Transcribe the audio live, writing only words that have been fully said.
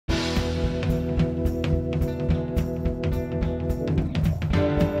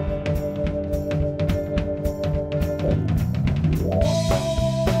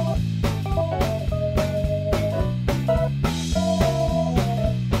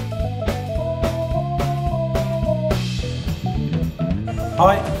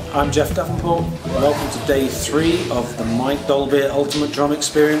Hi, I'm Geoff Davenport. Welcome to day 3 of the Mike Dolbeer Ultimate Drum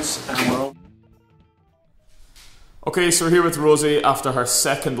Experience, and we're on. Okay, so we're here with Rosie after her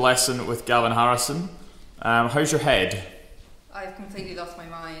second lesson with Gavin Harrison. How's your head? I've completely lost my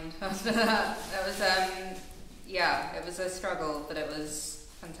mind after that. It was, yeah, it was a struggle, but it was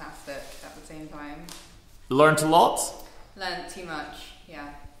fantastic at the same time. Learned a lot? Learned too much, yeah.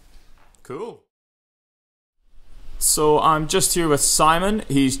 Cool. So I'm just here with Simon.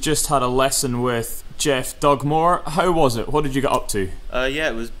 He's just had a lesson with Geoff Dugmore. How was it? What did you get up to? Yeah,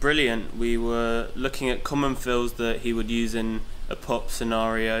 it was brilliant. We were looking at common fills that he would use in a pop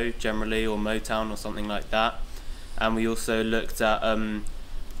scenario generally, or Motown or something like that. And we also looked at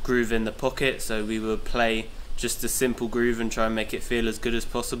groove in the pocket, so we would play just a simple groove and try and make it feel as good as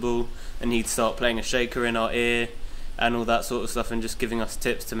possible, and he'd start playing a shaker in our ear and all that sort of stuff, and just giving us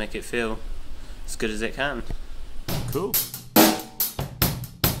tips to make it feel as good as it can. Cool.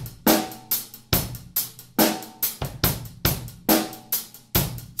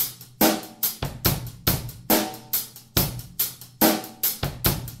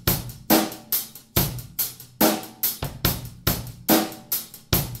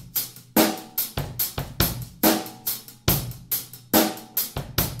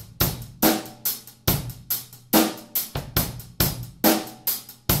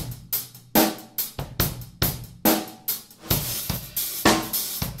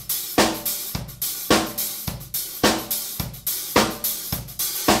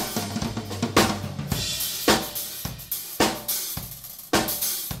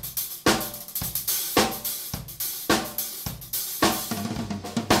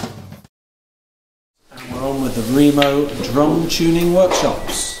 We're on with the Remo Drum Tuning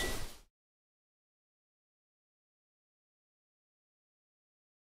Workshops.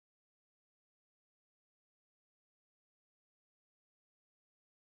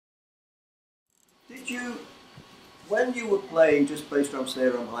 Did you, when you were playing just bass drum,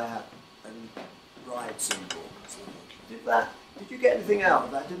 snare drum, hi-hat and ride cymbal, did you get anything out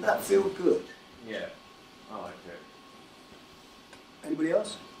of that? Did that feel good? Yeah, I liked it. Anybody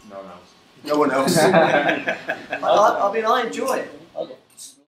else? No one else. No one else. I mean, I enjoy it.